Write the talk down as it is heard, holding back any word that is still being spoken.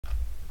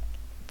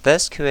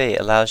ThesQA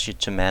allows you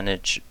to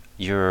manage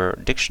your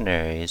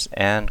dictionaries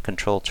and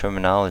control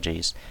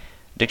terminologies.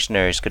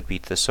 Dictionaries could be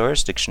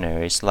thesaurus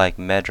dictionaries like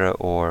Medra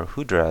or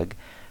Hudrug.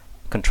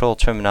 Control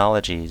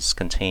terminologies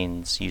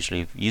contains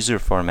usually user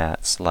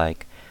formats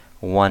like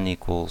 1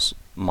 equals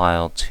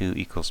mild, 2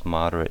 equals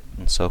moderate,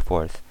 and so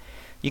forth.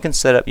 You can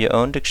set up your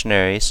own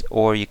dictionaries,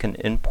 or you can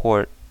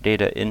import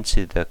data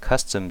into the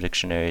custom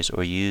dictionaries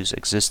or use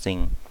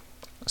existing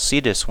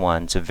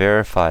CDIS1 to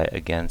verify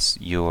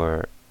against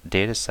your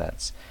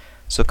datasets.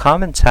 So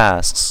common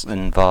tasks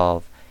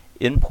involve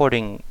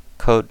importing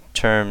code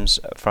terms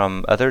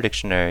from other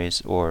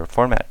dictionaries or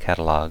format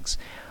catalogs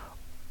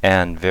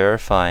and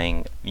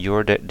verifying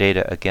your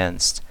data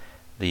against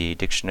the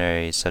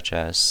dictionaries such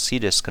as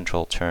CDIS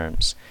control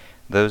terms.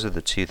 Those are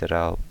the two that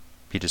I'll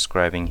be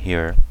describing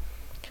here.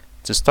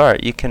 To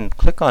start, you can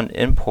click on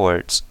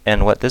imports,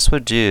 and what this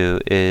would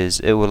do is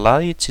it will allow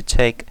you to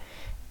take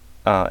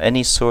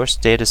any source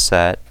data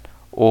set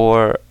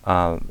or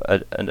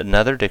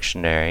another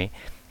dictionary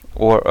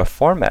or a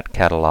format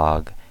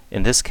catalog.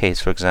 In this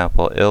case, for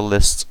example, it'll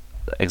list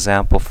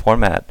example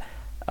format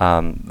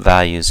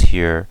values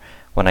here.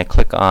 When I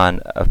click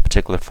on a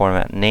particular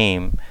format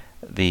name,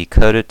 the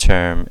coded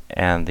term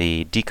and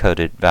the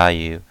decoded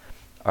value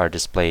are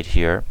displayed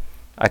here.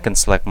 I can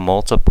select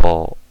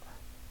multiple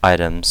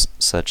items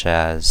such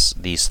as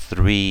these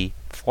 3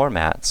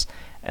 formats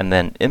and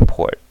then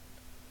import.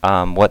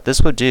 What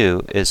this would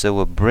do is it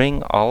will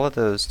bring all of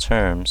those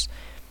terms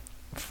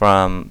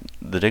from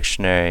the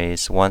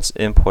dictionaries once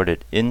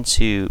imported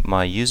into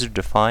my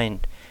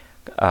user-defined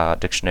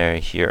dictionary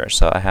here.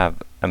 So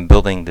I'm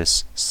building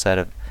this set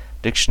of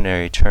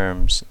dictionary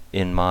terms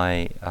in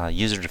my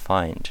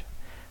user-defined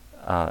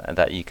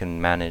that you can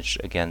manage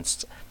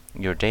against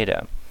your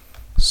data.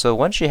 So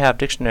once you have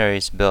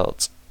dictionaries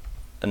built,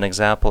 an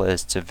example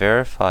is to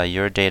verify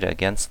your data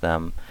against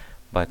them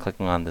by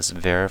clicking on this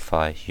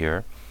verify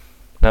here.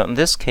 Now in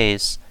this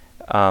case,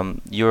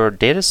 your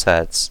data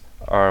sets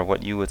are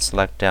what you would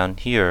select down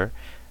here.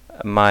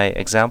 My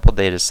example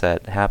data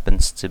set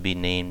happens to be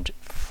named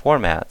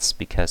formats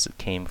because it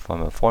came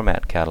from a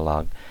format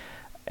catalog,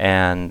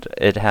 and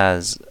it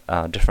has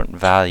different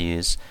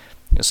values.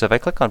 So if I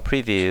click on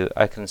preview,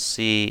 I can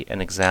see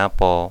an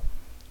example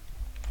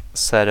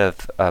set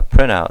of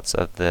printouts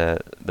of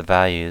the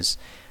values.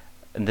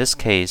 In this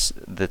case,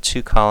 the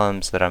 2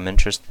 columns that I'm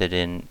interested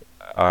in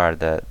are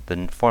the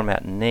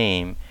format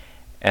name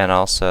and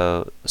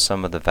also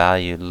some of the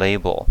value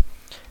label.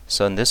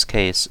 So in this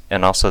case,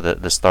 and also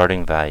the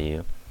starting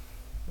value.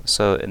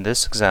 So in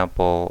this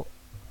example,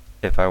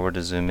 if I were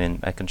to zoom in,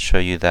 I can show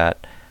you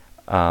that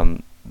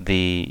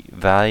the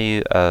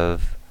value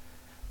of,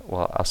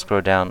 well, I'll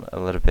scroll down a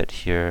little bit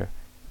here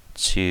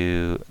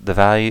to the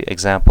value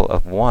example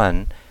of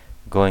 1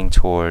 going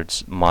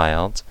towards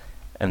mild,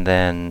 and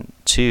then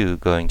 2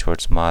 going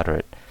towards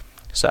moderate.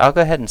 So I'll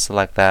go ahead and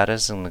select that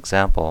as an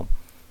example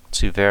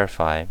to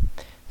verify.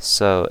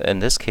 So in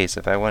this case,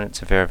 if I wanted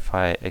to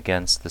verify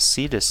against the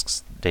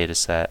CDIS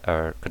dataset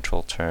or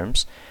control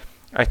terms,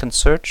 I can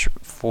search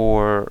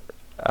for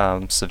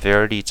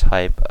severity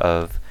type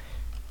of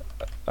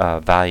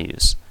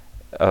values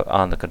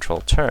on the control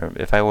term.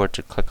 If I were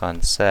to click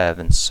on sev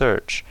and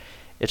search,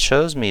 it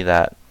shows me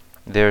that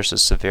there's a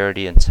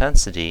severity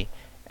intensity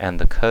and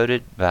the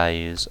coded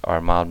values are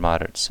mild,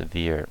 moderate,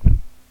 severe.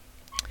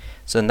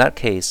 So in that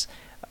case,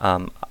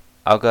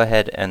 I'll go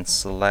ahead and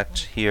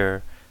select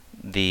here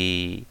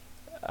the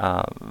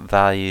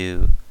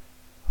value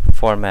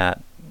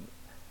format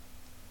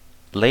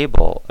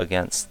label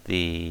against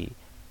the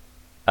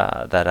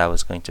that I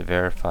was going to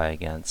verify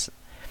against.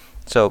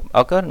 So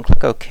I'll go ahead and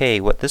click OK.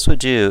 What this would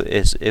do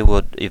is it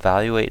would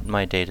evaluate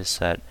my data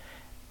set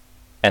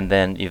and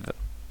then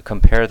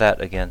compare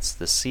that against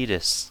the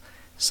CDIS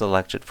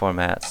selected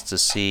formats to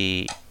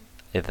see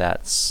if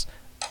that's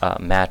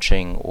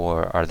matching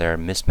or are there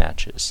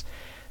mismatches.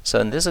 So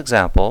in this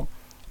example,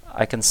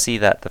 I can see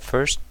that the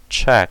first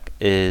check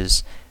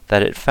is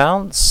that it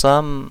found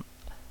some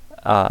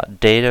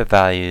data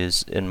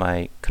values in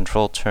my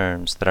control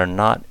terms that are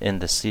not in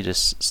the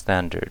CDIS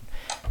standard.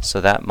 So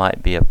that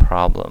might be a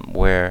problem,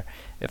 where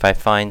if I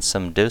find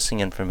some dosing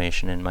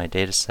information in my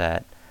data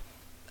set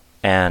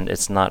and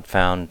it's not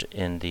found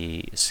in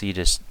the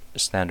CDIS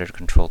standard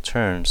control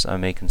terms, I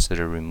may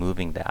consider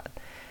removing that.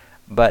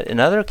 But in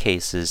other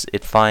cases,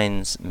 it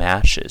finds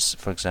matches.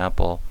 For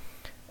example,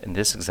 in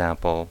this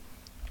example,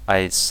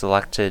 I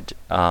selected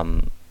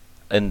in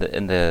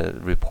the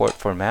report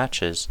for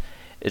matches,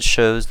 it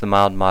shows the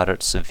mild,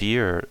 moderate,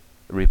 severe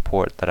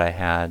report that I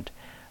had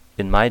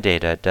in my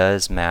data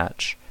does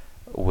match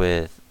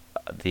with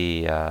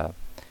the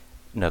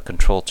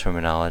control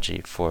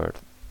terminology for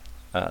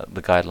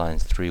the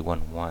guidelines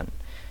 311.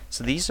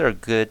 So these are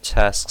good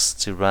tests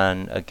to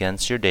run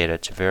against your data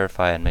to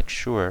verify and make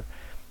sure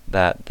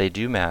that they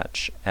do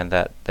match and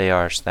that they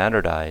are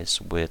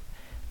standardized with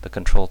the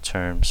control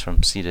terms from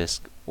CDIS,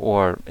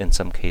 or in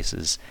some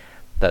cases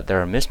that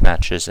there are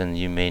mismatches and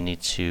you may need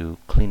to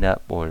clean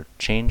up or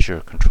change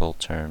your control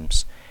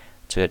terms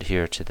to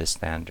adhere to the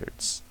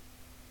standards.